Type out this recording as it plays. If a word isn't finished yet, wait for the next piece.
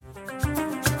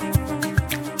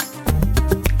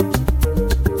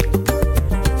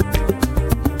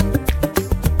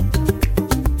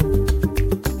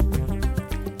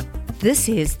This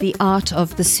is The Art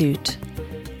of the Suit.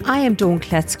 I am Dawn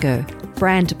Klatzko,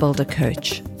 Brand Builder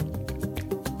Coach.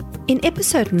 In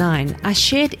episode 9, I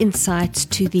shared insights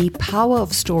to the power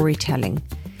of storytelling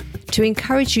to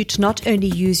encourage you to not only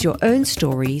use your own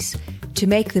stories to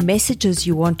make the messages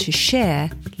you want to share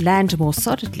land more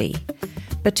solidly,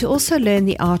 but to also learn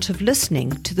the art of listening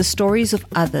to the stories of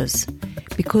others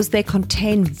because they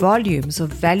contain volumes of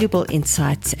valuable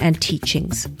insights and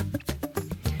teachings.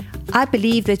 I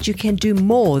believe that you can do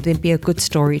more than be a good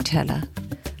storyteller.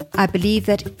 I believe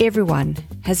that everyone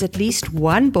has at least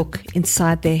one book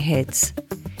inside their heads.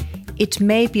 It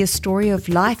may be a story of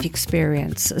life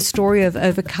experience, a story of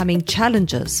overcoming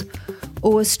challenges,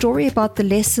 or a story about the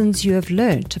lessons you have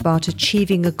learned about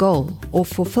achieving a goal or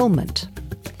fulfillment.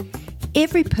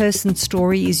 Every person's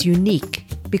story is unique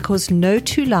because no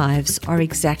two lives are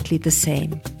exactly the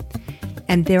same.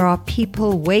 And there are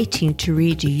people waiting to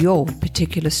read your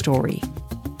particular story.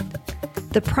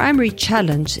 The primary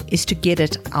challenge is to get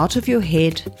it out of your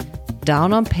head,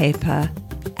 down on paper,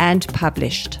 and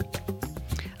published.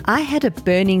 I had a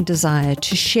burning desire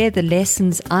to share the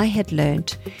lessons I had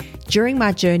learned during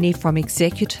my journey from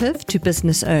executive to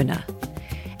business owner.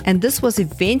 And this was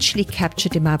eventually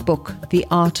captured in my book, The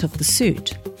Art of the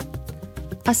Suit.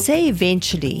 I say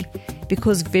eventually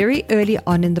because very early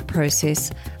on in the process,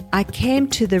 I came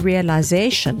to the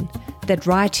realization that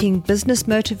writing business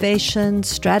motivation,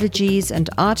 strategies, and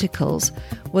articles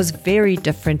was very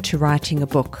different to writing a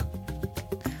book.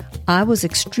 I was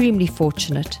extremely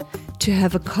fortunate to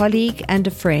have a colleague and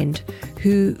a friend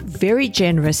who very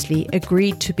generously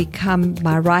agreed to become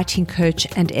my writing coach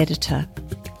and editor.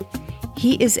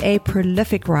 He is a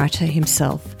prolific writer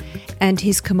himself, and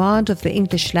his command of the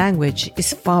English language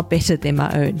is far better than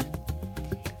my own.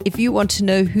 If you want to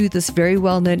know who this very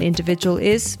well-known individual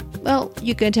is, well,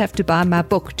 you're going to have to buy my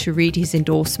book to read his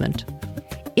endorsement.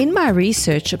 In my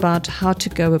research about how to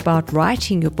go about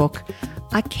writing your book,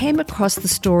 I came across the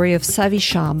story of Savi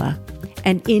Sharma,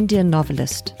 an Indian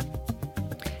novelist.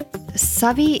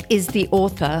 Savi is the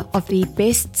author of the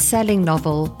best-selling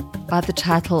novel by the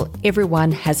title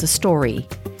Everyone Has a Story,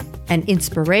 an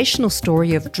inspirational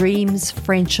story of dreams,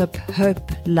 friendship,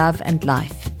 hope, love, and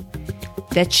life,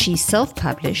 that she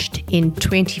self-published in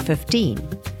 2015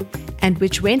 and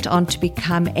which went on to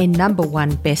become a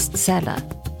 #1 bestseller.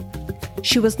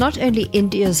 She was not only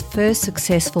India's first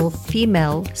successful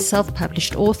female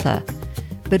self-published author,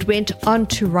 but went on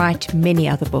to write many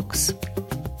other books.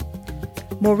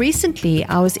 More recently,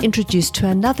 I was introduced to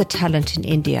another talent in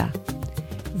India,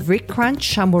 Vikrant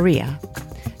Shamoriya,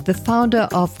 the founder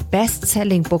of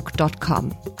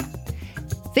bestsellingbook.com.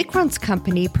 Vikrant's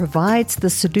company provides the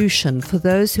solution for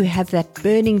those who have that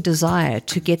burning desire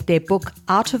to get their book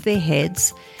out of their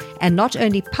heads and not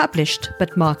only published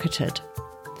but marketed.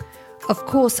 Of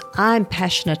course, I'm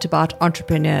passionate about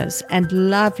entrepreneurs and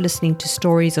love listening to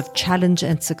stories of challenge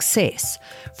and success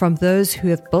from those who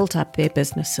have built up their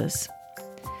businesses.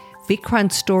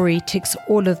 Vikrant's story ticks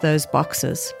all of those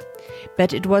boxes,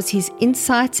 but it was his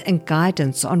insights and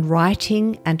guidance on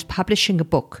writing and publishing a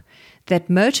book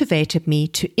that motivated me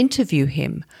to interview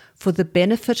him for the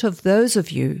benefit of those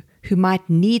of you who might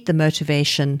need the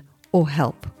motivation or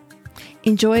help.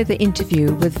 Enjoy the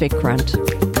interview with Vikrant.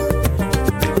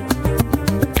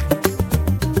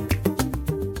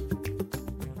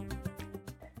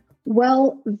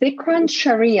 Well, Vikrant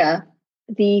Shamoriya,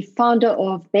 the founder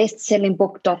of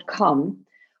bestsellingbook.com,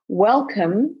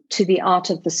 welcome to The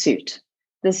Art of the Suit.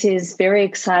 This is very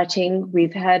exciting.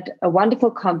 We've had a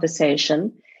wonderful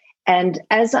conversation. And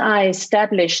as I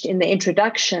established in the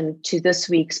introduction to this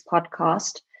week's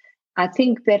podcast, I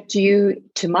think that you,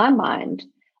 to my mind,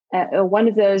 are one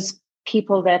of those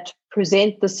people that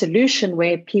present the solution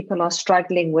where people are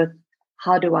struggling with,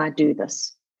 how do I do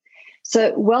this?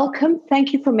 So welcome.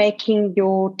 Thank you for making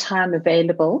your time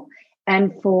available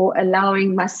and for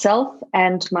allowing myself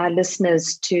and my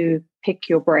listeners to pick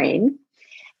your brain.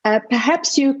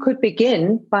 Perhaps you could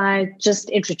begin by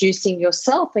just introducing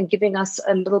yourself and giving us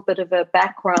a little bit of a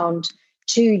background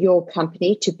to your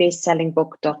company, to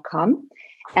bestsellingbook.com,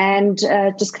 and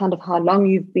just kind of how long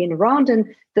you've been around and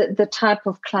the type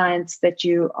of clients that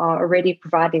you are already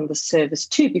providing the service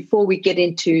to before we get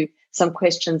into some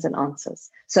questions and answers.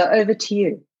 So over to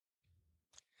you.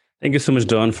 Thank you so much,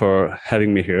 Dawn, for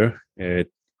having me here.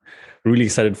 Really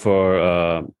excited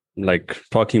for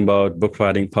talking about book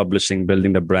writing, publishing,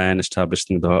 building the brand,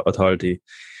 establishing the authority.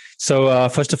 So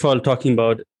first of all, talking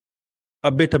about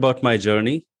a bit about my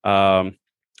journey. 9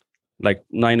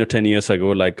 or 10 years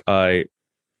ago, I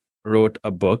wrote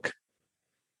a book,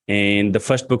 and the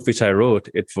first book which I wrote,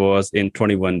 it was in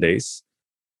 21 days.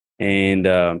 And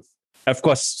of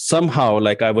course, somehow,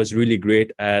 like I was really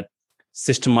great at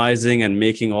systemizing and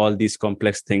making all these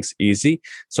complex things easy.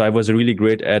 So I was really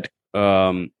great at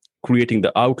creating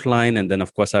the outline. And then,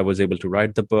 of course, I was able to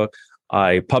write the book.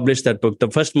 I published that book. The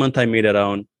first month I made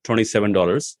around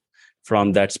 $27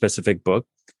 from that specific book.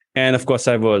 And of course,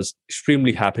 I was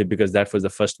extremely happy because that was the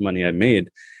first money I made.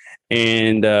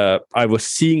 And I was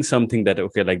seeing something that,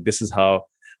 okay, like this is how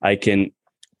I can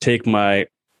take my,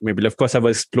 maybe, of course, I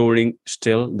was exploring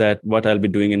still that what I'll be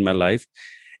doing in my life.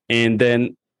 And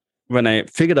then when I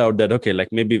figured out that, okay, like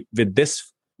maybe with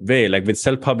this way, like with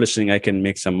self-publishing, I can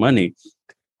make some money.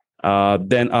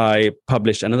 Then I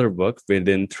published another book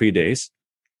within 3 days.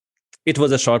 It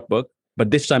was a short book, but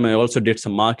this time I also did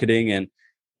some marketing. And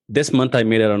this month I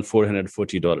made around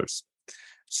 $440.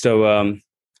 So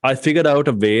I figured out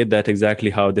a way that exactly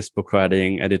how this book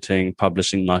writing, editing,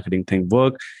 publishing, marketing thing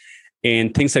work.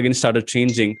 And things again started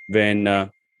changing when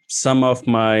some of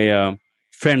my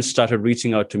friends started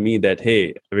reaching out to me that,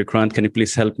 hey, Vikrant, can you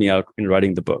please help me out in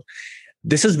writing the book?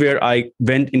 This is where I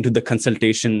went into the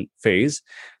consultation phase.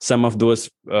 Some of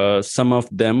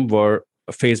them were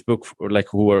Facebook, like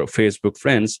who were Facebook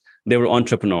friends. They were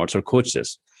entrepreneurs or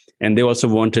coaches. And they also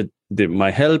wanted my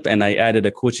help. And I added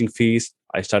a coaching fees.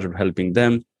 I started helping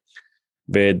them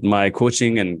with my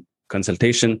coaching and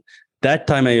consultation. That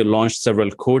time I launched several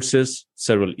courses,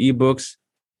 several ebooks,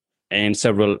 and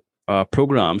several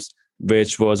programs,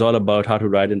 which was all about how to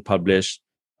write and publish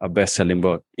a best-selling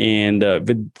book. And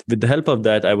with the help of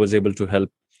that, I was able to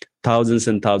help thousands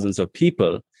and thousands of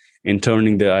people in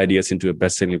turning their ideas into a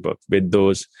best-selling book with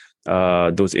those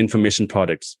information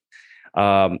products.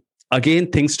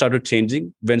 Again, things started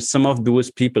changing when some of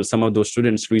those people, some of those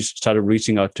students started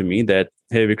reaching out to me that,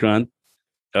 hey, Vikrant,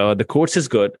 the course is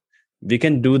good. We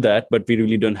can do that, but we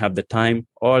really don't have the time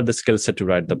or the skill set to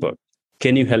write the book.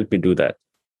 Can you help me do that?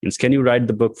 Can you write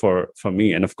the book for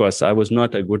me? And of course, I was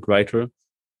not a good writer.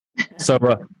 So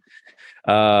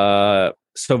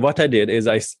what I did is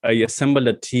I assembled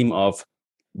a team of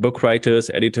book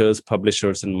writers, editors,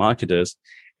 publishers, and marketers.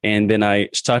 And then I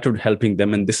started helping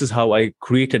them. And this is how I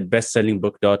created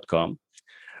bestsellingbook.com,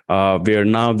 where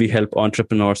now we help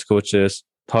entrepreneurs, coaches,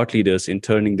 thought leaders in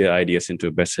turning their ideas into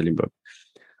a best-selling book.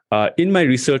 In my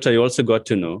research, I also got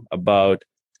to know about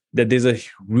that there's a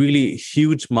really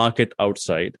huge market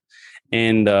outside,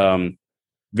 and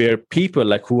where people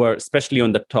like who are especially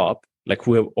on the top, like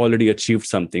who have already achieved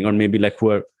something, or maybe like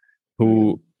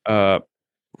who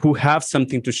have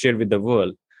something to share with the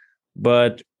world,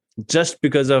 but just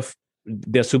because of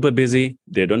they're super busy,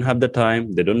 they don't have the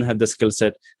time, they don't have the skill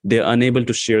set, they're unable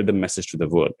to share the message to the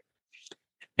world.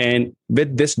 And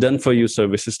with this done for you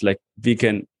services, like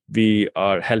we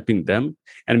are helping them,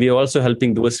 and we are also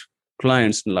helping those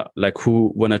clients like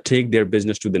who want to take their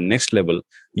business to the next level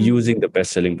using the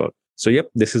best-selling book. So yep,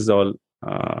 this is all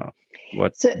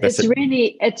what. So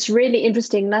it's really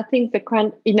interesting. And I think,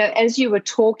 Vikrant, as you were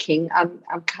talking,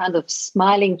 I'm kind of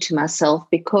smiling to myself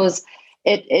because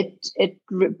it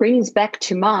brings back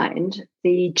to mind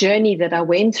the journey that I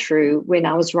went through when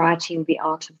I was writing The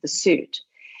Art of the Suit.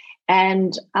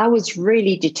 And I was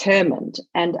really determined.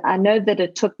 And I know that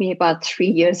it took me about 3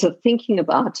 years of thinking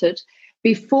about it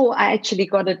before I actually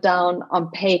got it down on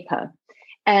paper.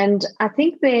 And I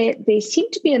think there seem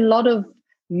to be a lot of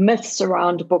myths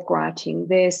around book writing.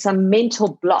 There's some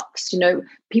mental blocks.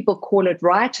 People call it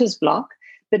writer's block,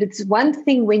 but it's one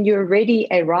thing when you're already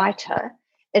a writer.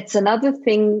 It's another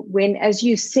thing when, as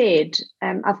you said,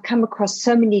 I've come across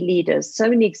so many leaders, so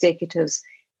many executives,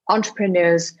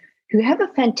 entrepreneurs who have a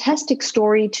fantastic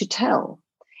story to tell,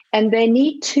 and they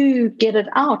need to get it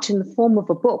out in the form of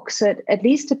a book. So at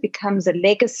least it becomes a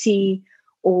legacy,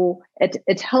 or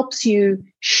it helps you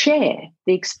share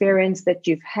the experience that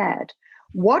you've had.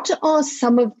 What are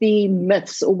some of the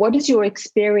myths, or what has your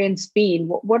experience been?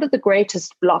 What are the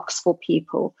greatest blocks for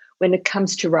people when it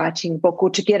comes to writing a book or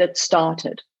to get it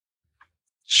started?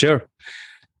 Sure.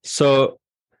 So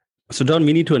Don,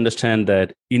 we need to understand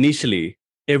that initially,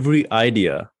 every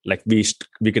idea like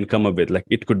we can come up with, like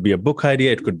it could be a book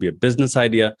idea, it could be a business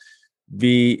idea.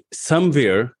 We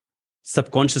somewhere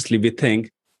subconsciously we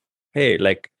think, hey,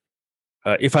 like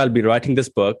if I'll be writing this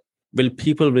book,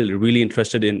 people will really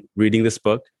interested in reading this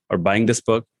book or buying this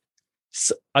book?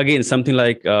 So, again, something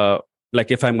like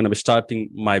if I'm going to be starting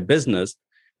my business,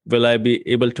 will I be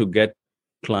able to get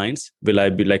clients? Will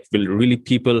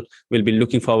people will be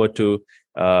looking forward to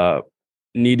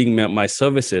needing my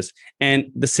services?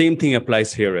 And the same thing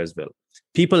applies here as well.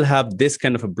 People have this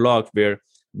kind of a block where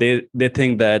they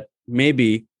think that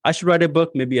maybe I should write a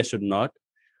book, maybe I should not,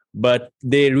 but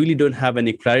they really don't have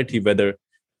any clarity whether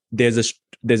there's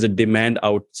a demand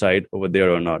outside over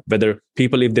there or not. Whether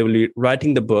people, if they will be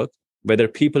writing the book, whether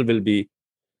people will be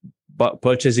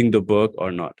purchasing the book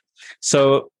or not.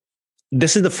 So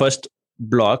this is the first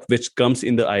block which comes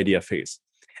in the idea phase.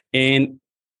 And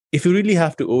if you really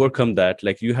have to overcome that,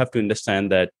 like you have to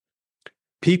understand that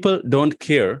people don't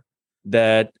care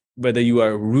that whether you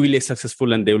are really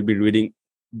successful and they will be reading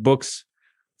books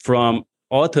from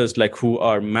authors like who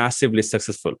are massively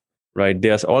successful, right?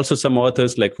 There's also some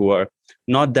authors like who are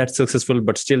not that successful,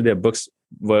 but still their books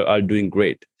are doing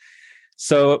great.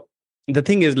 So the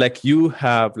thing is, like, you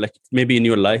have, like, maybe in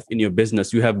your life, in your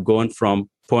business, you have gone from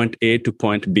point A to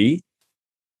point B,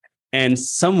 and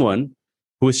someone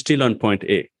who is still on point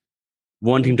A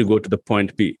wanting to go to the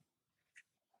point B.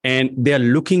 And they're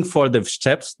looking for the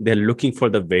steps, they're looking for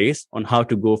the ways on how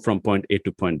to go from point A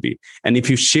to point B. And if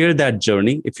you share that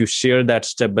journey, if you share that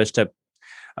step-by-step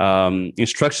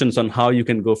instructions on how you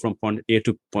can go from point A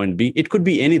to point B, it could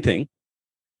be anything,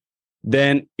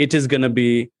 then it is going to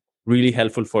be really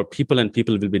helpful for people, and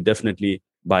people will be definitely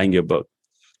buying your book.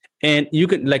 And you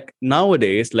can, like,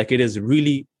 nowadays, like, it is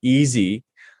really easy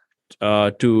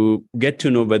to get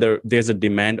to know whether there's a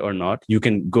demand or not. You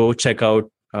can go check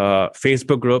out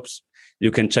Facebook groups. You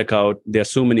can check out, there are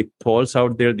so many polls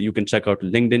out there. You can check out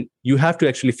LinkedIn. You have to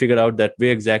actually figure out that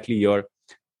where exactly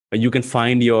you can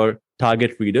find your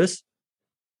target readers.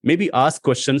 Maybe ask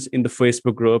questions in the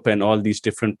Facebook group and all these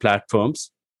different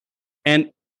platforms, and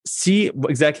see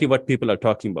exactly what people are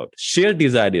talking about. Share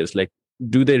these ideas. Like,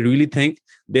 do they really think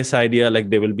this idea, like,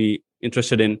 they will be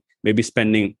interested in maybe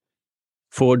spending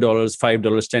 $4, $5,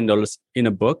 $10 in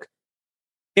a book?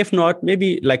 If not,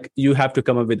 maybe, like, you have to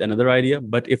come up with another idea.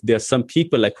 But if there's some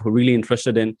people, like, who are really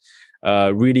interested in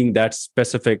reading that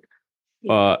specific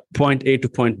point A to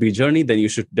point B journey, then you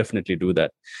should definitely do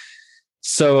that.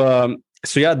 So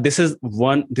yeah, this is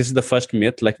the first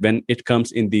myth, like, when it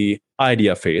comes in the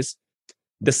idea phase.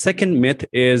 The second myth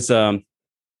is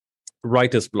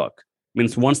writer's block.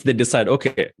 Means once they decide,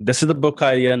 okay, this is the book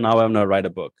idea, now I'm going to write a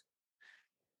book.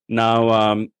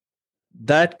 Now,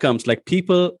 that comes, like,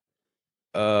 people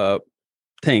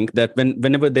think that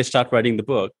whenever they start writing the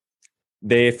book,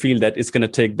 they feel that it's going to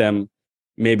take them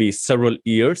maybe several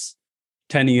years,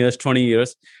 10 years, 20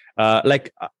 years.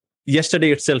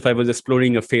 Yesterday itself, I was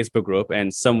exploring a Facebook group,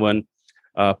 and someone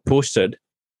posted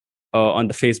on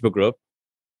the Facebook group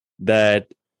that,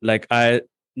 like, I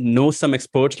know some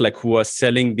experts, like, who are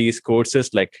selling these courses,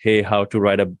 like, hey, how to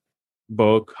write a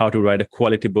book, how to write a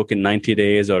quality book in 90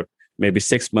 days or maybe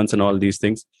 6 months and all these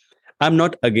things. I'm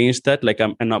not against that. Like,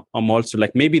 I'm also,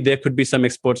 like, maybe there could be some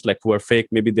experts, like, who are fake.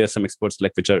 Maybe there's some experts,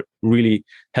 like, which are really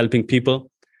helping people.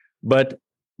 But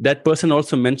that person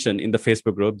also mentioned in the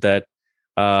Facebook group that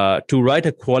to write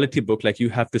a quality book, like, you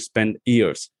have to spend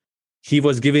years. He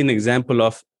was giving an example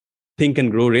of Think and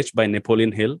Grow Rich by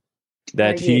Napoleon Hill,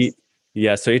 that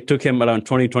so it took him around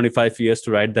 20, 25 years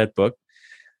to write that book.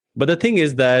 But the thing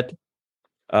is that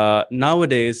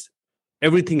nowadays,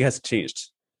 everything has changed.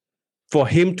 For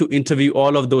him to interview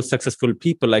all of those successful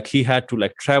people, like, he had to,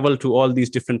 like, travel to all these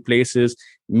different places,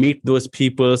 meet those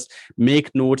people,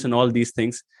 make notes and all these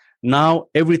things. Now,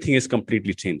 everything is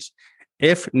completely changed.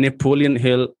 If Napoleon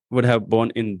Hill would have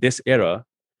born in this era,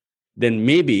 then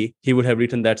maybe he would have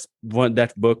written that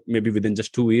book maybe within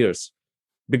just 2 years.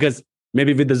 Because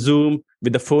maybe with the Zoom,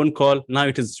 with the phone call, now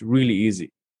it is really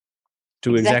easy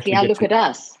to exactly look at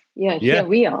us. Yeah, here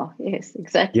we are. Yes,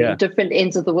 exactly. Yeah. Different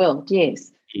ends of the world.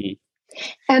 Yes. Mm-hmm.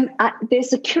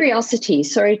 There's a curiosity,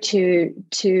 sorry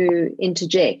to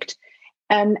interject.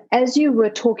 As you were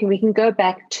talking, we can go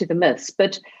back to the myths,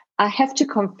 but I have to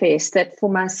confess that for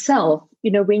myself,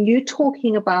 when you're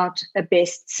talking about a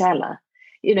bestseller,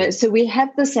 so we have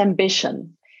this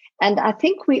ambition, and I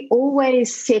think we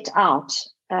always set out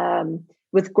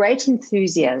with great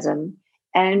enthusiasm,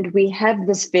 and we have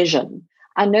this vision.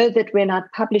 I know that when I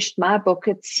published my book,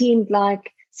 it seemed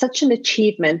like such an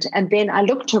achievement. And then I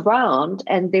looked around,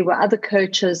 and there were other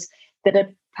coaches that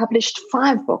had published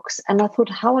 5 books. And I thought,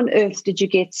 how on earth did you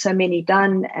get so many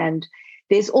done? And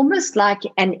there's almost like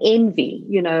an envy,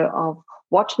 of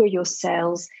what were your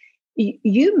sales.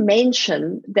 You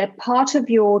mentioned that part of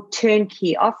your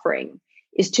turnkey offering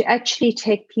is to actually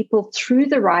take people through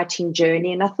the writing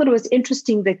journey. And I thought it was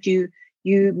interesting that you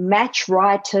match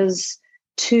writers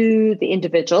to the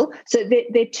individual. So there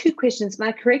are 2 questions. Am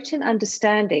I correct in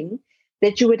understanding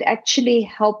that you would actually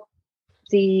help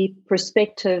the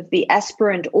the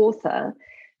aspirant author,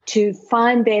 to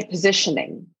find their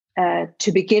positioning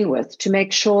to begin with, to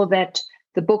make sure that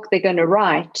the book they're going to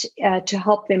write, to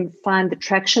help them find the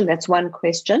traction? That's one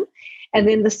question. And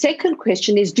then the second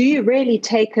question is, do you really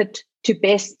take it to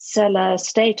bestseller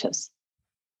status?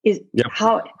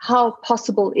 How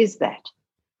possible is that?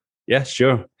 Yeah,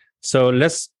 sure. So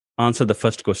let's answer the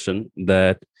first question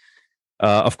that,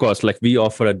 of course, like we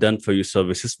offer a done for you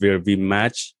services where we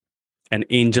match an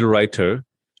angel writer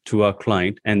to our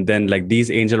client. And then like these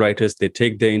angel writers, they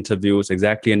take their interviews,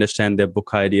 exactly understand their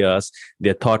book ideas,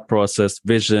 their thought process,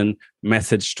 vision,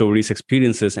 message, stories,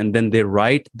 experiences, and then they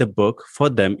write the book for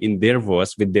them in their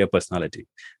voice with their personality.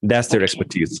 That's their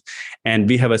expertise. And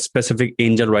we have a specific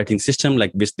angel writing system,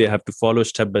 like which they have to follow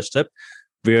step by step,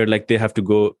 where like they have to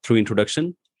go through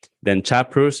introduction, then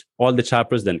chapters, all the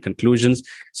chapters, then conclusions.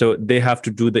 So they have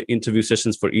to do the interview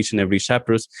sessions for each and every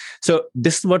chapters. So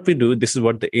this is what we do. This is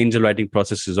what the angel writing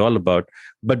process is all about.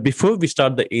 But before we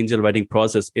start the angel writing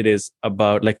process, it is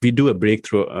about like we do a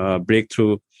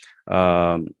breakthrough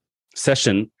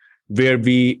session where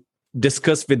we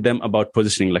discuss with them about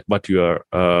positioning, like what you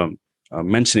are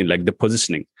mentioning, like the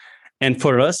positioning. And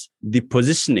for us, the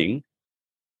positioning,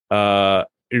 to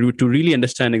really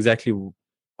understand exactly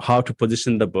how to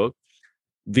position the book,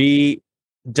 we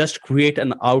just create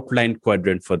an outline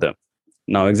quadrant for them.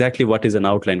 Now, exactly what is an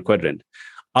outline quadrant?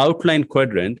 Outline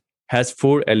quadrant has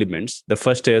 4 elements. The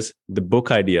first is the book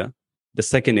idea. The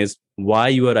second is why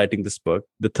you are writing this book.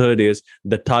 The third is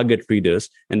the target readers.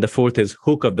 And the fourth is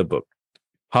hook of the book,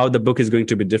 how the book is going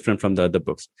to be different from the other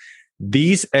books.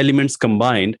 These elements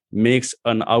combined makes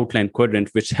an outline quadrant,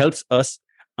 which helps us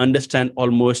understand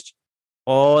almost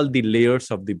all the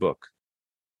layers of the book.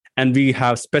 And we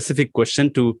have specific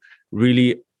question to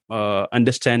really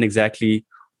understand exactly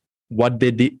what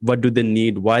do they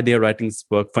need, why they are writing this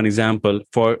book. For example,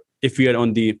 for if we are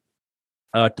on the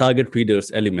target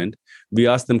readers element, we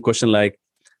ask them question like,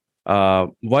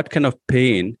 what kind of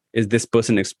pain is this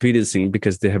person experiencing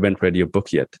because they haven't read your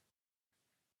book yet?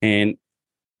 And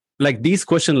like these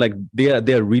questions, like they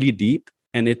are really deep,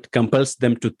 and it compels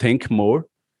them to think more,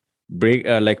 do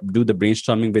the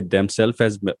brainstorming with themselves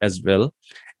as well.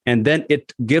 And then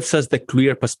it gives us the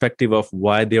clear perspective of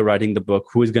why they're writing the book,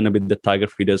 who is going to be the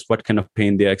target readers, what kind of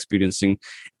pain they're experiencing.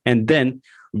 And then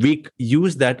we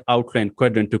use that outline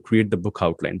quadrant to create the book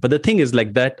outline. But the thing is,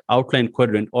 like that outline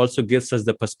quadrant also gives us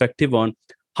the perspective on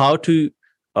how to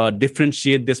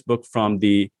differentiate this book from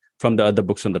the other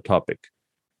books on the topic.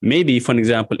 Maybe, for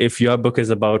example, if your book is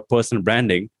about personal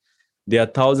branding, there are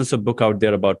thousands of books out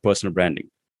there about personal branding.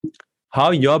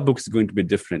 How your book is going to be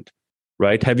different,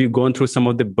 right? Have you gone through some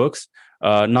of the books?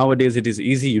 Nowadays, it is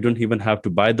easy. You don't even have to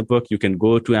buy the book. You can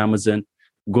go to Amazon,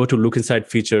 go to Look Inside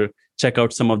feature, check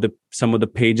out some of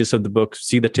the pages of the book,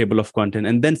 see the table of content,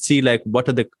 and then see like what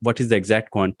is the exact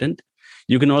content.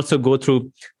 You can also go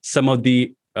through some of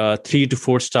the 3 to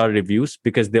 4 star reviews,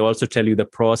 because they also tell you the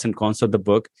pros and cons of the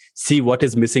book, see what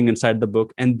is missing inside the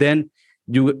book, and then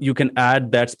you can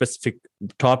add that specific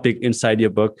topic inside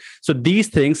your book. So these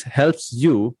things helps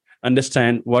you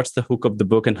understand what's the hook of the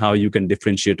book and how you can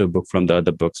differentiate a book from the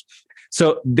other books.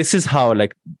 So this is how,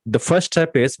 like, the first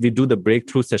step is we do the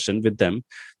breakthrough session with them,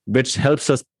 which helps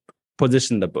us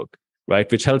position the book, right?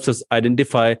 Which helps us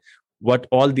identify what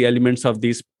all the elements of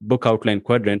these book outline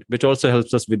quadrant, which also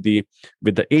helps us with the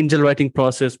angel writing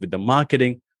process, with the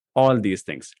marketing, all these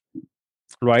things,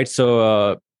 right?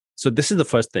 So this is the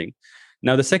first thing.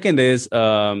 Now, the second is,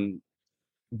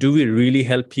 do we really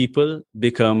help people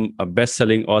become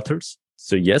best-selling authors?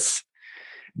 So yes,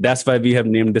 that's why we have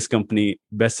named this company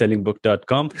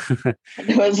bestsellingbook.com.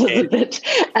 It was a bit,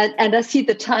 and I see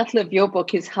the title of your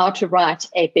book is How to Write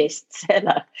a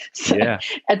Bestseller. So yeah,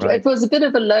 it was a bit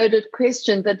of a loaded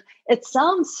question, but it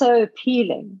sounds so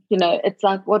appealing. You know, it's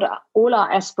like what all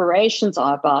our aspirations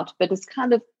are about, but it's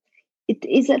kind of,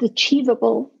 is it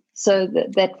achievable? So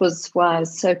that was why I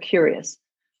was so curious.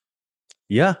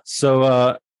 Yeah.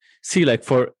 So see, like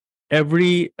for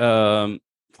every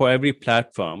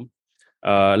platform,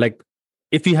 like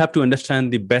if you have to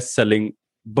understand the best-selling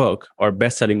book or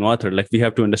best-selling author, like we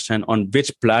have to understand on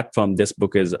which platform this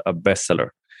book is a bestseller.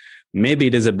 Maybe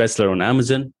it is a bestseller on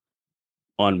Amazon,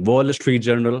 on Wall Street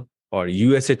Journal, or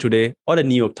USA Today, or a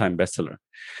New York Times bestseller.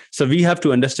 So we have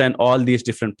to understand all these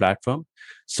different platforms.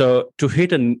 So to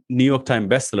hit a New York Times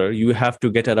bestseller, you have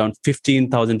to get around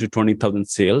 15,000 to 20,000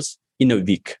 sales in a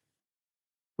week,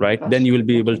 right? Gosh. Then you will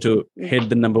be able to hit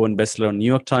the number 1 bestseller on New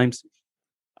York Times.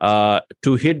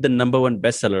 To hit the number 1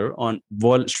 bestseller on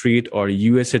Wall Street or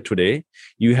USA Today,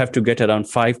 you have to get around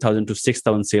 5,000 to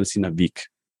 6,000 sales in a week,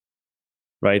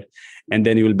 right? And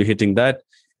then you will be hitting that.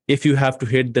 If you have to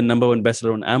hit the number 1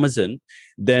 bestseller on Amazon,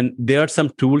 then there are some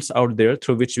tools out there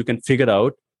through which you can figure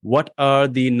out what are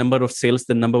the number of sales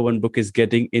the number 1 book is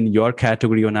getting in your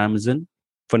category on Amazon.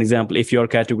 For example, if your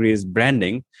category is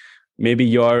branding, maybe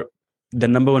your the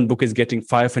number one book is getting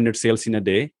 500 sales in a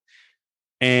day,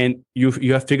 and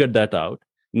you have figured that out.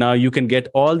 Now you can get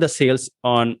all the sales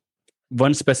on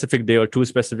one specific day or two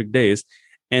specific days,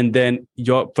 and then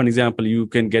for example, you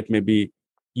can get maybe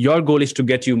your goal is to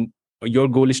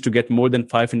get more than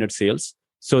 500 sales,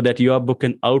 so that your book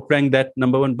can outrank that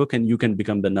number one book, and you can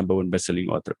become the number one best-selling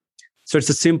author. So it's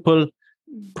a simple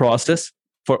process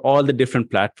for all the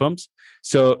different platforms.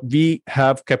 So we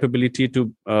have capability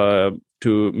to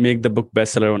make the book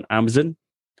bestseller on Amazon,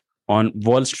 on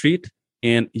Wall Street,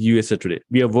 and USA Today.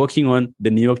 We are working on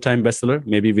the New York Times bestseller.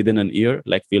 Maybe within an year,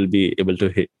 like we'll be able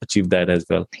to achieve that as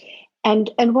well. And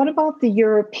what about the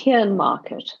European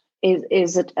market?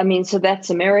 Is it? I mean, so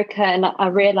that's America, and I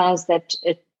realize that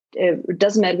it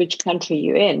doesn't matter which country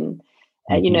you're in.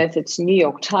 If it's New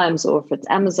York Times or if it's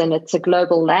Amazon, it's a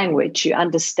global language. You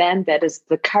understand that as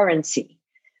the currency.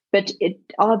 But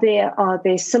are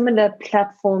there similar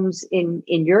platforms in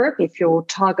Europe if your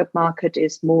target market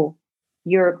is more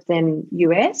Europe than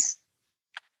US?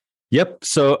 Yep.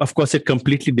 So of course, it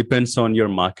completely depends on your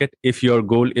market. If your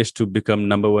goal is to become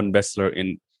number one bestseller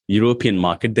in European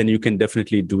market, then you can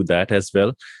definitely do that as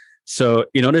well. So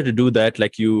in order to do that,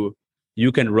 like you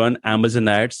can run Amazon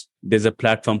ads. There's a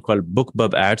platform called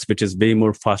BookBub ads, which is way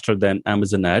more faster than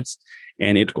Amazon ads.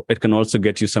 And it can also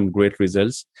get you some great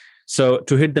results. So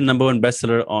to hit the number one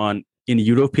bestseller in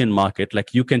European market,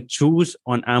 like you can choose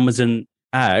on Amazon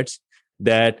ads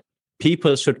that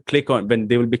people should click on. When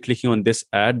they will be clicking on this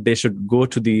ad, they should go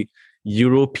to the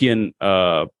European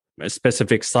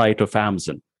specific site of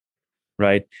Amazon,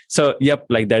 right? So, yep,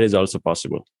 like that is also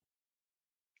possible.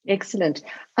 Excellent.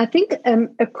 I think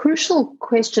a crucial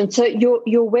question. So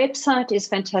your website is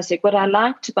fantastic. What I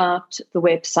liked about the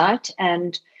website,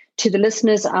 and to the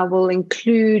listeners, I will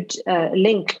include a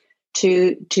link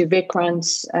to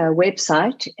Vikrant's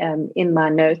website in my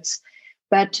notes.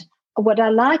 But what I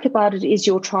like about it is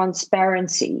your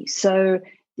transparency. So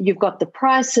you've got the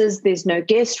prices, there's no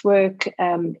guesswork,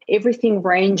 everything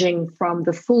ranging from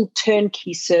the full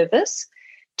turnkey service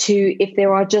to if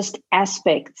there are just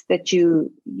aspects that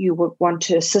you would want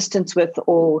to assistance with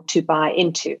or to buy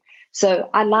into. So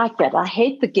I like that. I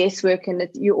hate the guesswork, and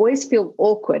you always feel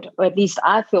awkward, or at least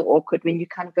I feel awkward when you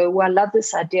kind of go, well, I love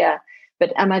this idea,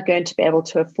 but am I going to be able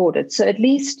to afford it? So at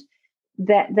least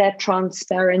that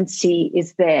transparency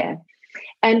is there.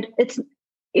 And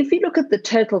if you look at the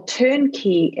total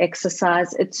turnkey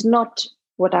exercise, it's not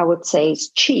what I would say is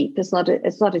cheap. It's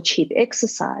not a cheap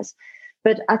exercise.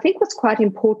 But I think what's quite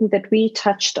important that we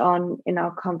touched on in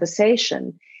our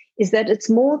conversation is that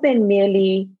it's more than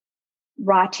merely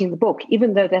writing the book,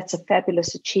 even though that's a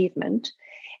fabulous achievement.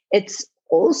 It's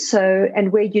also,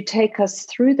 and where you take us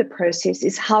through the process,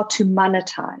 is how to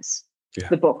monetize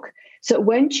the book. So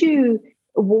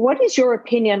what is your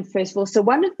opinion, first of all? So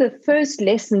one of the first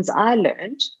lessons I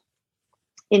learned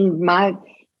in my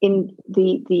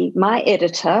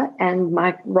editor and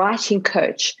my writing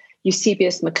coach,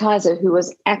 Eusebius McKaiser, who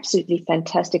was absolutely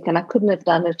fantastic, and I couldn't have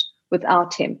done it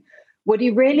without him. What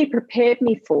he really prepared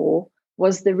me for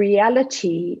was the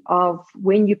reality of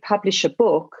when you publish a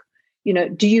book,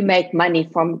 do you make money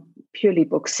from purely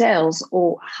book sales,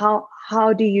 or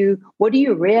what do you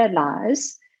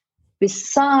realize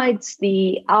besides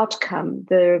the outcome,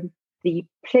 the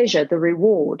pleasure, the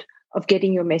reward of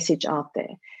getting your message out there?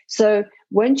 So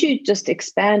won't you just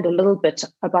expand a little bit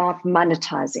about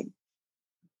monetizing?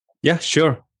 Yeah,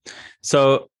 sure.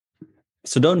 So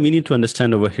Dawn, we need to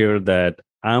understand over here that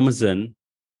Amazon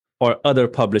or other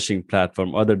publishing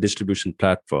platform, other distribution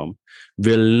platform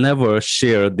will never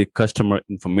share the customer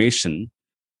information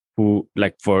who,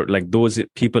 for those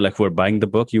people who are buying the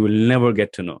book. You will never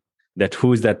get to know that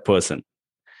who is that person,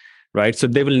 right? So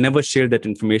they will never share that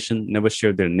information, never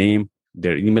share their name,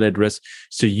 their email address.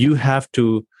 So you have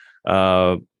to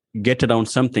get around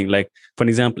something like, for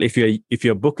example, if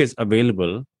your book is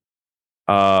available,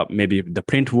 maybe the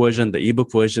print version, the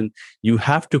ebook version, you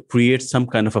have to create some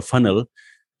kind of a funnel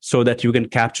so that you can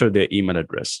capture their email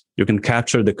address. You can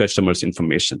capture the customer's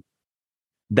information.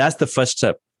 That's the first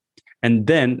step. And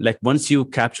then once you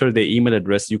capture their email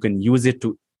address, you can use it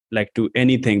to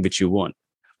anything which you want.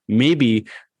 Maybe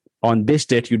on this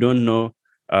date, you don't know,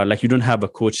 you don't have a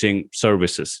coaching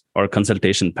services or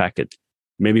consultation package,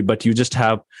 maybe, but you just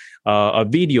have a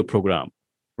video program,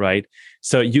 right?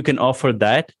 So you can offer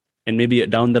that. And maybe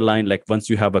down the line, once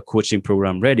you have a coaching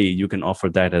program ready, you can offer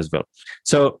that as well.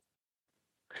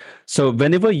 So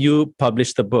whenever you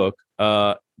publish the book,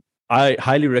 I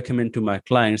highly recommend to my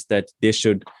clients that they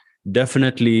should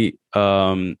definitely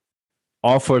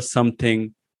offer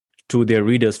something to their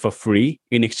readers for free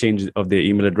in exchange of their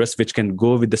email address, which can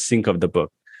go with the sync of the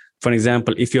book. For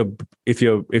example, if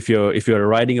you're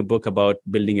writing a book about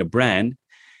building a brand,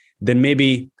 then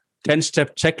maybe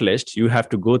 10-step checklist you have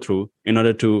to go through in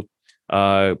order to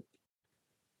uh,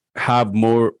 have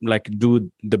more, like,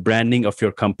 do the branding of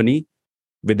your company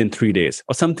within 3 days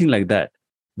or something like that,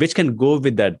 which can go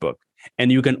with that book.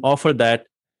 And you can offer that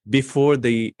before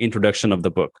the introduction of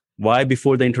the book. Why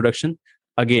before the introduction?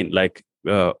 Again, like,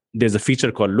 there's a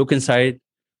feature called Look Inside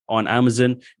on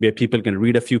Amazon where people can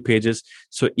read a few pages.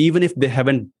 So even if they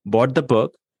haven't bought the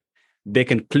book, they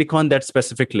can click on that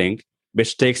specific link,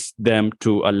 which takes them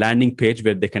to a landing page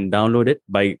where they can download it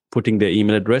by putting their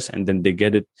email address, and then they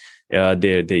get it,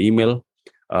 their email.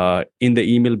 In the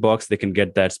email box, they can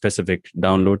get that specific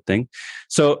download thing.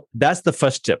 So that's the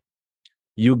first step.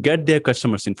 You get their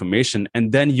customers' information,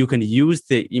 and then you can use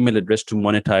their email address to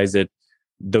monetize it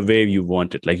the way you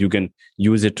want it. Like, you can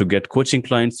use it to get coaching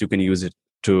clients, you can use it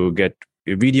to get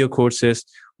video courses,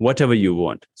 whatever you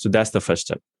want. So that's the first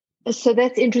step. So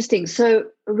that's interesting. So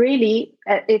really,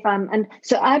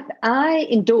 I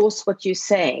endorse what you're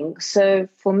saying. So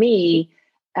for me,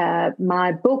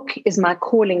 my book is my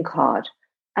calling card.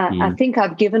 I think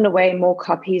I've given away more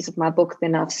copies of my book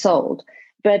than I've sold,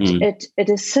 but it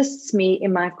assists me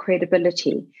in my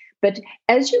credibility. But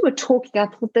as you were talking, I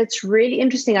thought that's really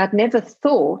interesting. I'd never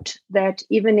thought that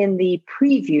even in the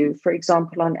preview, for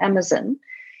example, on Amazon,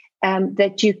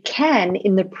 that you can,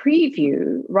 in the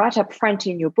preview, right up front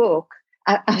in your book,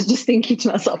 I was just thinking to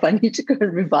myself, I need to go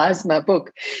and revise my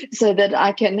book so that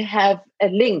I can have a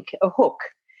link, a hook,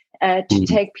 to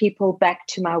take people back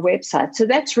to my website. So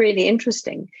that's really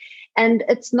interesting. And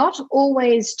it's not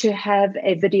always to have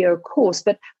a video course,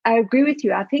 but I agree with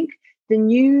you. I think the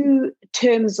new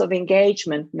terms of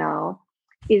engagement now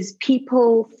is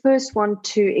people first want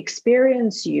to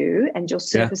experience you and your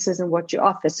services and what you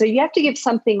offer. So you have to give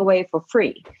something away for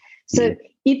free. So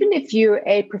even if you're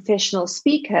a professional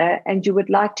speaker and you would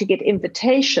like to get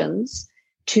invitations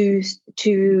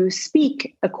to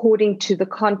speak according to the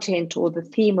content or the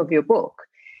theme of your book,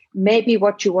 maybe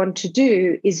what you want to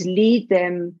do is lead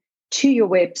them to your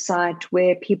website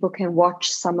where people can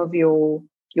watch some of your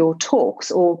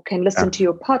talks or can listen to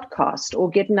your podcast or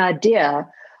get an idea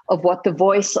of what the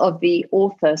voice of the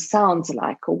author sounds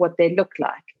like or what they look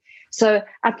like. So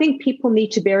I think people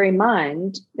need to bear in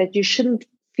mind that you shouldn't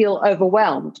feel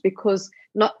overwhelmed, because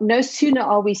no sooner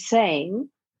are we saying,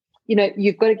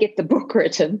 you've got to get the book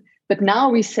written, but now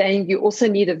we're saying you also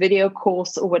need a video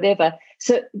course or whatever.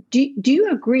 So do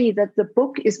you agree that the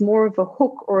book is more of a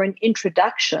hook or an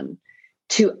introduction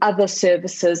to other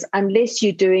services, unless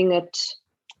you're doing it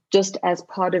just as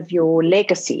part of your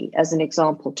legacy, as an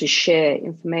example, to share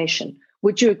information?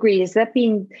 Would you agree? Has that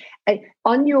been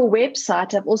on your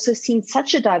website? I've also seen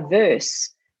such a diverse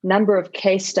number of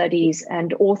case studies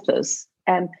and authors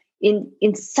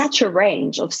in such a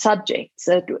range of subjects.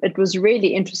 It was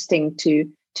really interesting to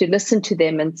listen to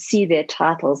them and see their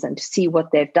titles and to see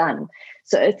what they've done.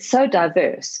 So it's so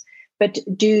diverse. But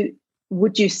do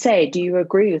you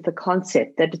agree with the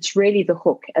concept that it's really the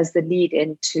hook as the lead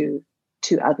into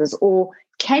others? Or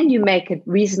can you make a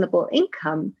reasonable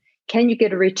income? Can you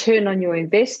get a return on your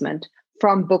investment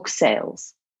from book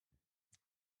sales?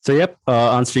 So,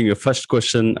 answering your first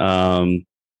question.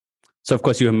 So, of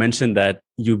course, you have mentioned that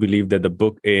you believe that the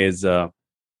book is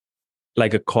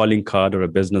like a calling card or a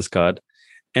business card.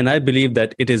 And I believe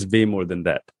that it is way more than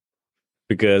that.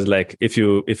 Because, like, if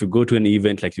you go to an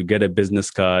event, like, you get a business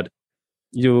card,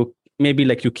 you maybe,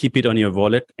 like, you keep it on your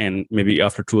wallet, and maybe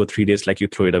after 2 or 3 days, like, you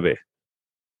throw it away.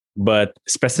 But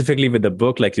specifically with the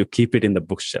book, like, you keep it in the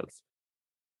bookshelf.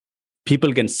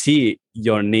 People can see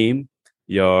your name,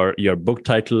 your book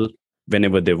title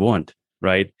whenever they want,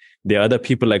 right? There are other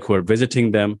people, like, who are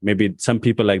visiting them. Maybe some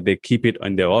people, like, they keep it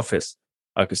in their office.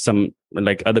 Some,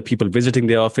 like, other people visiting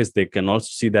their office, they can also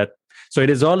see that. So it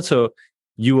is also,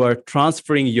 you are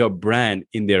transferring your brand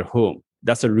in their home.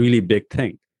 That's a really big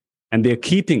thing. And they're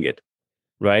keeping it,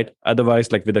 right?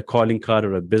 Otherwise, like with a calling card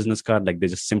or a business card, like, they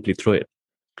just simply throw it.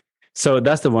 So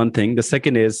that's the one thing. The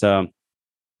second is,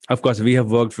 of course, we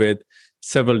have worked with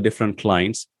several different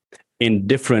clients in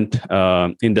different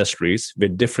industries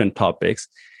with different topics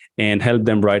and help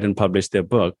them write and publish their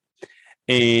book.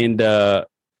 And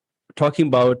talking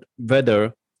about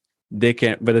whether they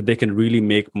can really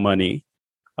make money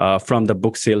from the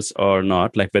book sales or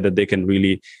not, like whether they can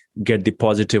really get the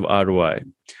positive ROI.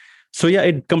 So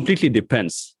it completely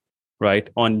depends, right,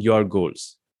 on your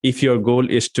goals. If your goal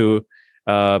is to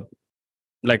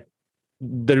like,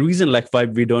 the reason, like, why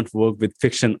we don't work with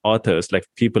fiction authors, like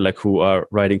people like who are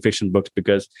writing fiction books,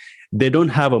 because they don't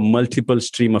have a multiple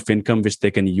stream of income which they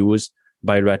can use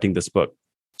by writing this book.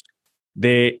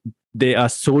 They they are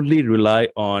solely rely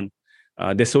on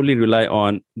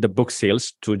the book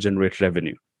sales to generate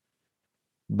revenue.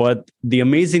 But the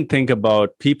amazing thing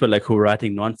about people like who are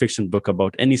writing nonfiction book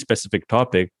about any specific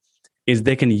topic is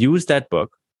they can use that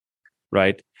book,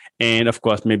 right? And of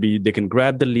course, maybe they can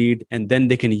grab the lead and then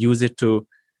they can use it to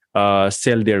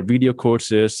sell their video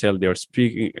courses, sell their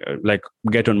speaking, like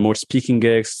get on more speaking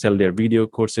gigs, sell their video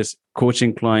courses,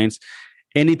 coaching clients,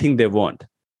 anything they want,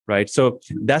 right? So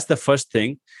that's the first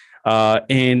thing.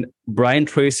 And Brian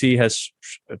Tracy has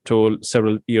told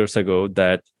several years ago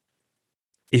that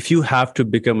if you have to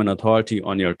become an authority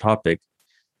on your topic,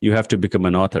 you have to become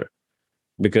an author.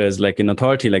 Because like in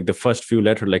authority, like the first few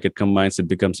letters, like it combines, it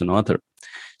becomes an author.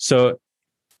 So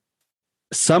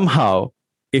somehow,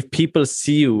 if people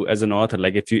see you as an author,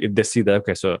 like if they see that,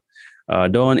 okay, so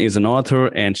Dawn is an author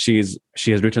and she has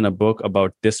written a book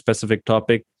about this specific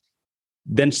topic,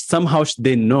 then somehow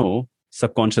they know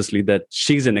subconsciously that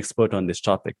she's an expert on this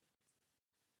topic.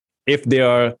 If there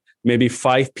are maybe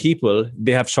 5 people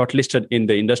they have shortlisted in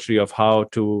the industry of how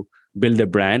to build a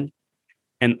brand,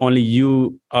 and only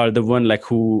you are the one like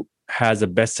who has a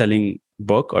best-selling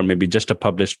book or maybe just a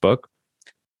published book,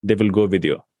 they will go with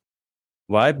you.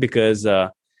 Why? Because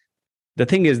the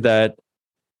thing is that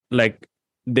like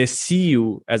they see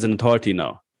you as an authority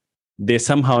now. They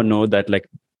somehow know that like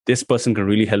this person can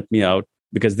really help me out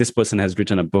because this person has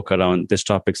written a book around this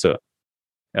topic. So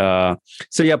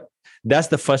yeah, that's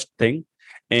the first thing.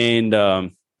 And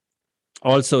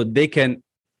also they can,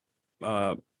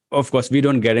 of course, we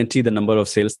don't guarantee the number of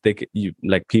sales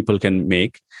people can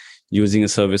make using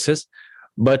services,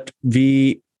 but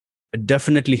we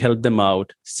definitely help them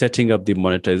out setting up the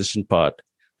monetization part,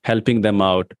 helping them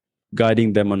out,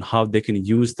 guiding them on how they can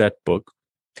use that book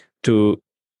to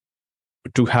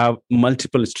have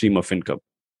multiple stream of income,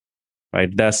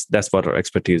 right? That's what our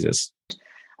expertise is.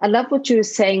 I love what you were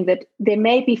saying, that there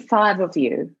may be 5 of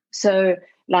you. So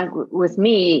like with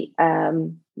me,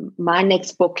 my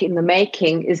next book in the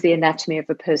making is The Anatomy of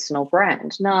a Personal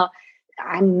Brand. Now,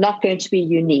 I'm not going to be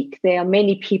unique. There are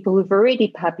many people who've already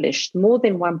published more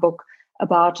than one book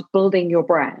about building your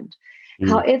brand.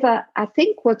 However, I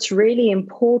think what's really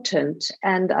important,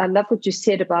 and I love what you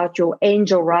said about your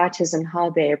angel writers and how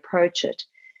they approach it.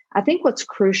 I think what's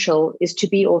crucial is to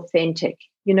be authentic.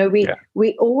 You know,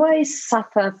 we always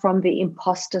suffer from the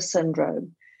imposter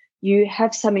syndrome. You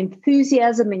have some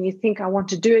enthusiasm and you think, I want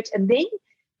to do it. And then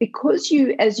because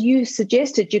you, as you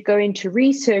suggested, you go into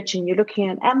research and you're looking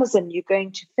at Amazon, you're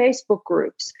going to Facebook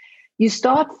groups, you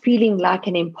start feeling like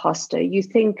an imposter. You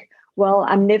think, well,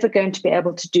 I'm never going to be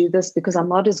able to do this because I'm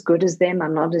not as good as them.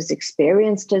 I'm not as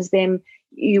experienced as them.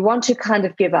 You want to kind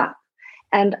of give up.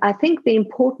 And I think the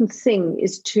important thing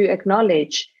is to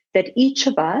acknowledge that each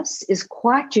of us is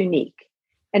quite unique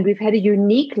and we've had a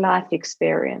unique life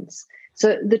experience.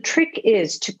 So the trick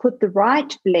is to put the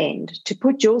right blend, to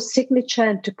put your signature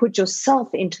and to put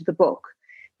yourself into the book,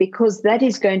 because that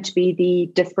is going to be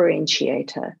the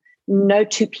differentiator. No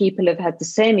 2 people have had the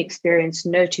same experience.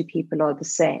 No 2 people are the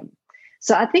same.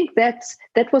 So I think that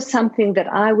was something that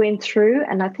I went through,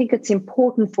 and I think it's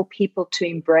important for people to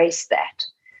embrace that.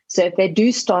 So if they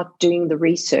do start doing the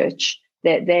research,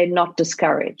 they're not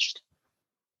discouraged.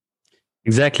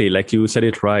 Exactly. Like you said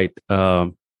it right.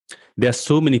 There are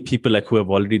so many people like who have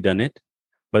already done it.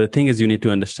 But the thing is, you need to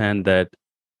understand that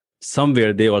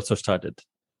somewhere they also started.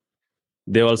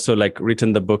 They also like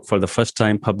written the book for the first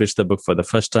time, published the book for the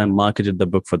first time, marketed the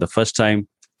book for the first time.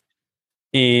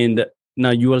 And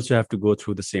now you also have to go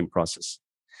through the same process.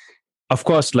 Of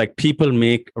course, like people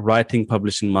make writing,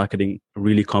 publishing, marketing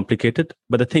really complicated.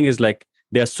 But the thing is like,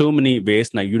 there are so many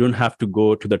ways. Now you don't have to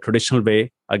go to the traditional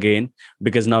way again,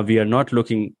 because now we are not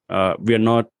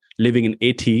living in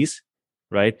 80s,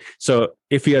 right? So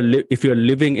if you're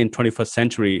living in 21st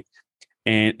century,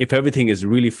 and if everything is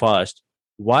really fast,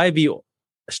 why we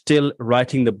still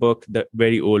writing the book the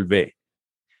very old way?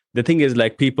 The thing is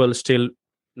like people still,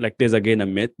 like there's again a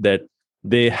myth that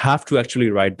they have to actually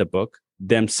write the book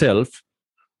themselves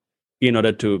in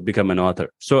order to become an author.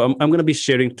 So I'm going to be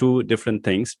sharing 2 different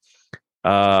things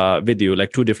with you,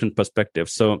 like 2 different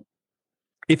perspectives. So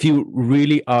if you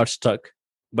really are stuck,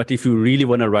 but if you really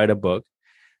want to write a book,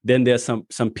 then there's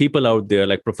some people out there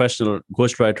like professional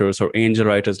ghostwriters or angel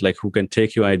writers, like who can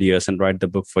take your ideas and write the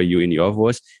book for you in your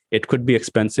voice. It could be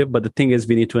expensive, but the thing is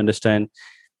we need to understand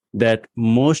that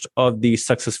most of the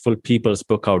successful people's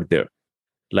book out there,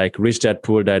 like Rich Dad,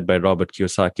 Poor Dad by Robert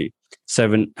Kiyosaki,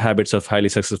 7 Habits of Highly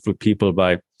Successful People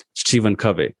by Stephen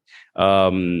Covey,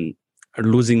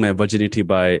 Losing My Virginity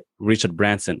by Richard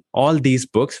Branson. All these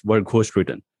books were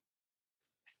ghostwritten.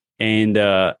 And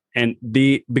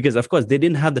because of course they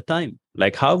didn't have the time.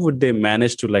 Like, how would they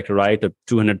manage to like write a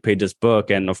 200 pages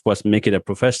book and of course make it a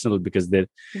professional? Because they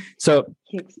so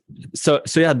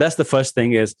yeah, that's the first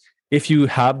thing is, if you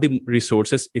have the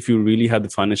resources, if you really have the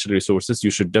financial resources, you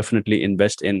should definitely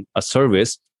invest in a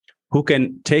service who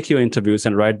can take your interviews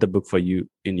and write the book for you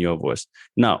in your voice.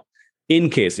 Now, in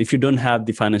case if you don't have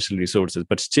the financial resources,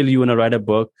 but still you want to write a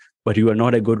book, but you are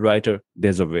not a good writer,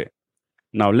 there's a way.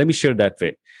 Now, let me share that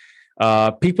way.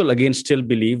 People again still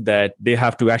believe that they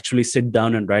have to actually sit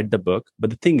down and write the book. But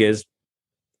the thing is,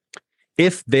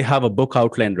 if they have a book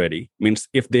outline ready, means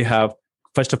if they have,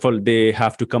 first of all, they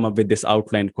have to come up with this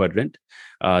outline quadrant,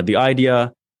 the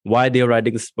idea, why they're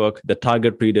writing this book, the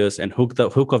target readers, and the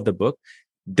hook of the book.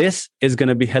 This is going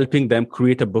to be helping them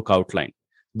create a book outline,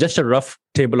 just a rough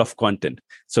table of content.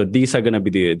 So these are going to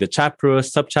be the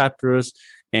chapters, sub-chapters,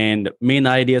 and main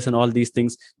ideas and all these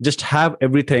things. Just have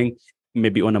everything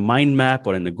maybe on a mind map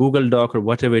or in a Google Doc or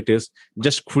whatever it is.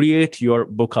 Just create your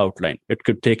book outline. It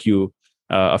could take you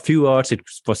a few hours.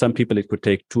 For some people, it could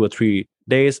take 2 or 3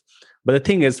 days. But the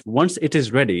thing is, once it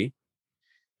is ready,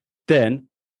 then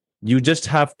you just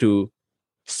have to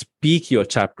speak your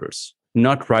chapters,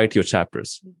 not write your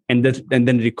chapters, and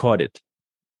then record it,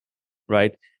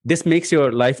 right? This makes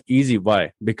your life easy.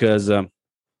 Why? Because,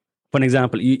 for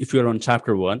example, if you're on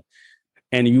chapter 1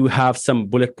 and you have some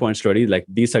bullet points ready, like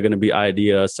these are going to be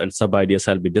ideas and sub-ideas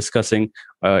I'll be discussing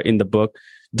in the book,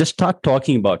 just start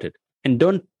talking about it. And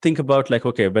don't think about like,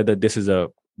 okay, whether this is a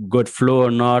good flow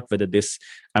or not, whether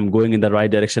I'm going in the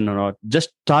right direction or not.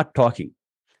 Just start talking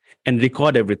and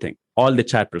record everything, all the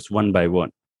chapters one by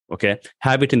one. Okay,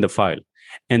 have it in the file,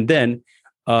 and then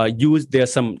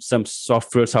there's some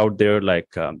softwares out there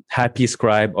like Happy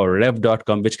Scribe or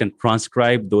rev.com, which can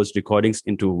transcribe those recordings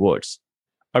into words.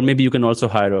 Or maybe you can also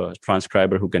hire a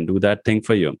transcriber who can do that thing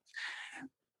for you.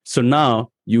 So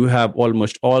now you have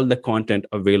almost all the content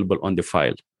available on the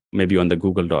file, maybe on the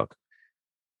Google Doc.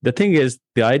 The thing is,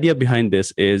 the idea behind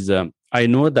this is, I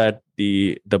know that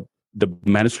the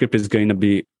manuscript is going to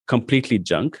be completely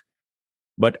junk,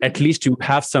 but at least you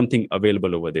have something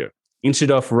available over there.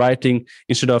 Instead of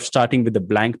starting with a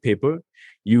blank paper,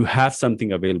 you have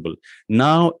something available.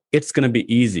 Now it's going to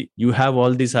be easy. You have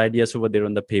all these ideas over there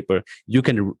on the paper. You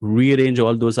can rearrange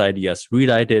all those ideas,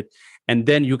 rewrite it, and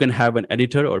then you can have an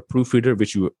editor or proofreader,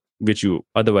 which you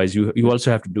otherwise you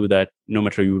also have to do that no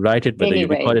matter you write it, whether you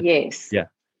record it. Yes. Yeah.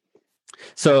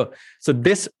 So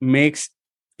this makes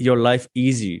your life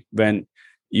easy when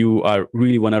you are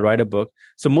really want to write a book.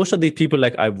 So most of the people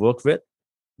like I work with,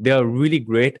 they are really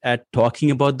great at talking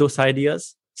about those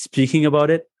ideas, speaking about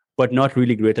it, but not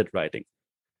really great at writing.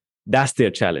 That's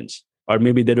their challenge. Or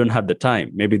maybe they don't have the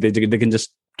time. Maybe they can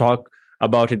just talk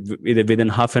about it either within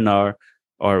half an hour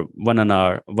or 1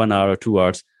 hour or 2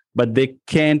 hours, but they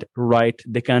can't write.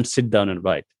 They can't sit down and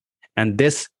write. And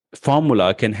this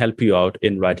formula can help you out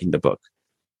in writing the book.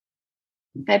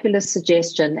 Fabulous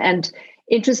suggestion. And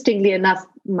interestingly enough,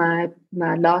 my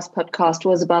last podcast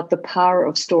was about the power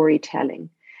of storytelling.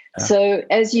 Yeah. So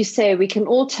as you say, we can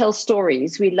all tell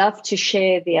stories. We love to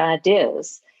share the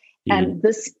ideas. Mm. And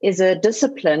this is a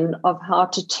discipline of how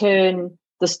to turn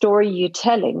the story you're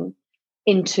telling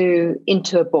into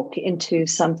a book, into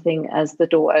something as the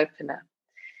door opener.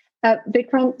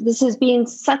 Vikrant, this has been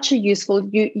such a useful,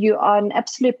 you are an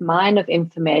absolute mine of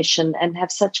information and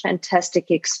have such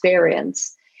fantastic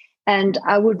experience. And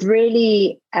I would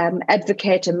really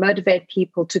advocate and motivate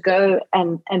people to go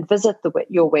and visit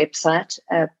your website,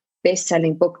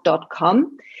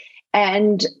 bestsellingbook.com.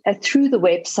 And through the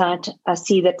website, I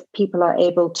see that people are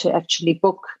able to actually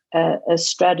book a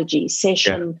strategy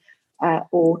session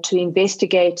or to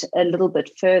investigate a little bit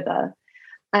further.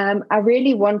 I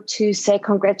really want to say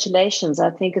congratulations. I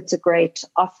think it's a great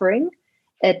offering.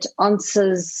 It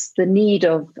answers the need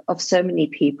of so many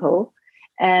people.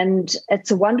 And it's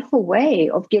a wonderful way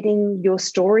of getting your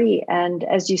story and,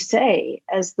 as you say,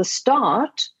 as the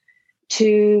start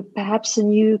to perhaps a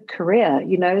new career.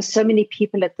 You know, so many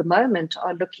people at the moment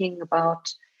are looking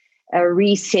about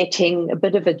resetting, a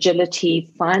bit of agility,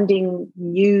 finding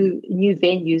new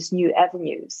venues, new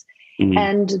avenues. Mm-hmm.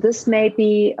 And this may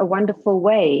be a wonderful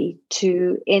way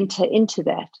to enter into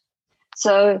that.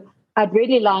 So I'd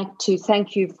really like to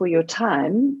thank you for your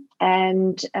time.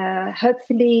 And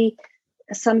hopefully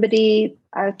somebody,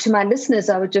 to my listeners,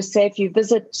 I would just say, if you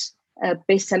visit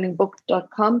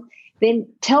bestsellingbook.com, then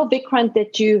tell Vikrant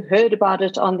that you heard about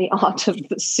it on The Art of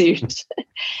the Suit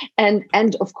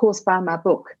and of course, buy my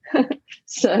book.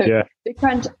 So,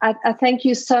 Vikrant, I thank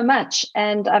you so much.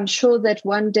 And I'm sure that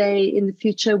one day in the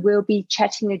future, we'll be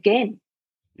chatting again.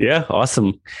 Yeah,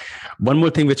 awesome. One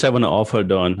more thing which I want to offer,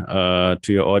 Dawn,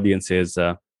 to your audience is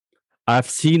I've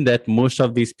seen that most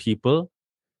of these people,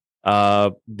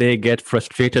 they get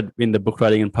frustrated in the book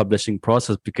writing and publishing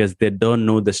process because they don't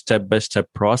know the step-by-step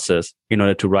process in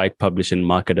order to write, publish, and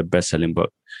market a best-selling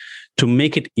book. To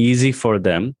make it easy for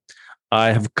them,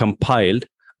 I have compiled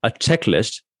a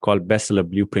checklist called Bestseller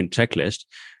Blueprint Checklist,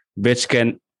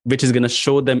 which is going to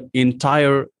show them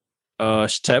entire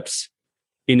steps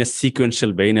in a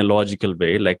sequential way, in a logical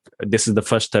way. Like, this is the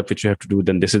first step which you have to do,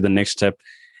 then this is the next step.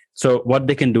 So what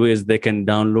they can do is they can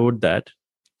download that,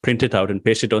 print it out, and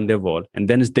paste it on their wall. And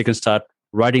then they can start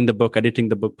writing the book, editing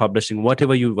the book, publishing,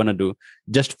 whatever you want to do.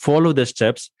 Just follow the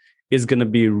steps. Is going to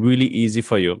be really easy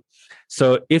for you.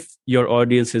 So if your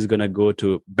audience is going to go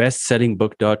to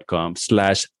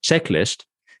bestsellingbook.com/checklist,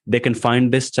 they can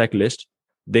find this checklist,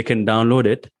 they can download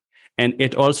it, and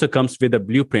it also comes with a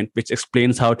blueprint which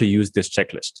explains how to use this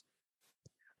checklist.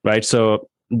 Right? So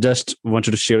just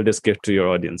wanted to share this gift to your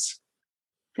audience.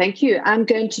 Thank you. I'm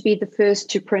going to be the first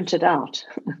to print it out.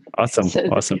 Awesome.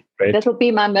 Awesome. Great. That'll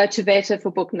be my motivator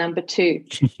for book number 2.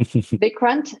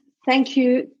 Vikrant, thank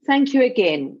you. Thank you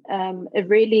again.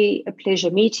 Really a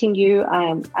pleasure meeting you.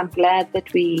 I'm glad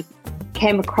that we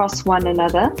came across one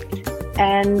another,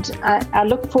 and I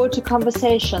look forward to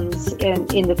conversations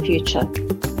in the future.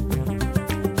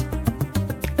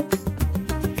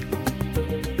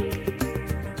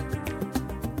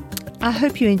 I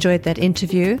hope you enjoyed that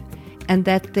interview and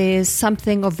that there's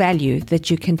something of value that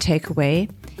you can take away.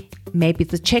 Maybe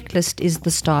the checklist is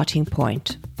the starting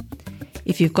point.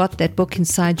 If you've got that book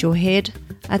inside your head,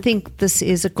 I think this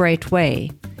is a great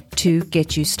way to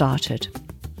get you started.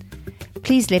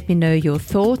 Please let me know your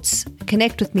thoughts.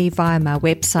 Connect with me via my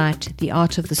website,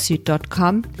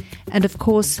 theartofthesuit.com. And of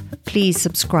course, please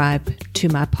subscribe to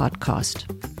my podcast.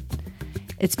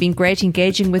 It's been great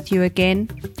engaging with you again.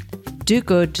 Do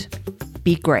good.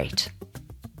 Be great.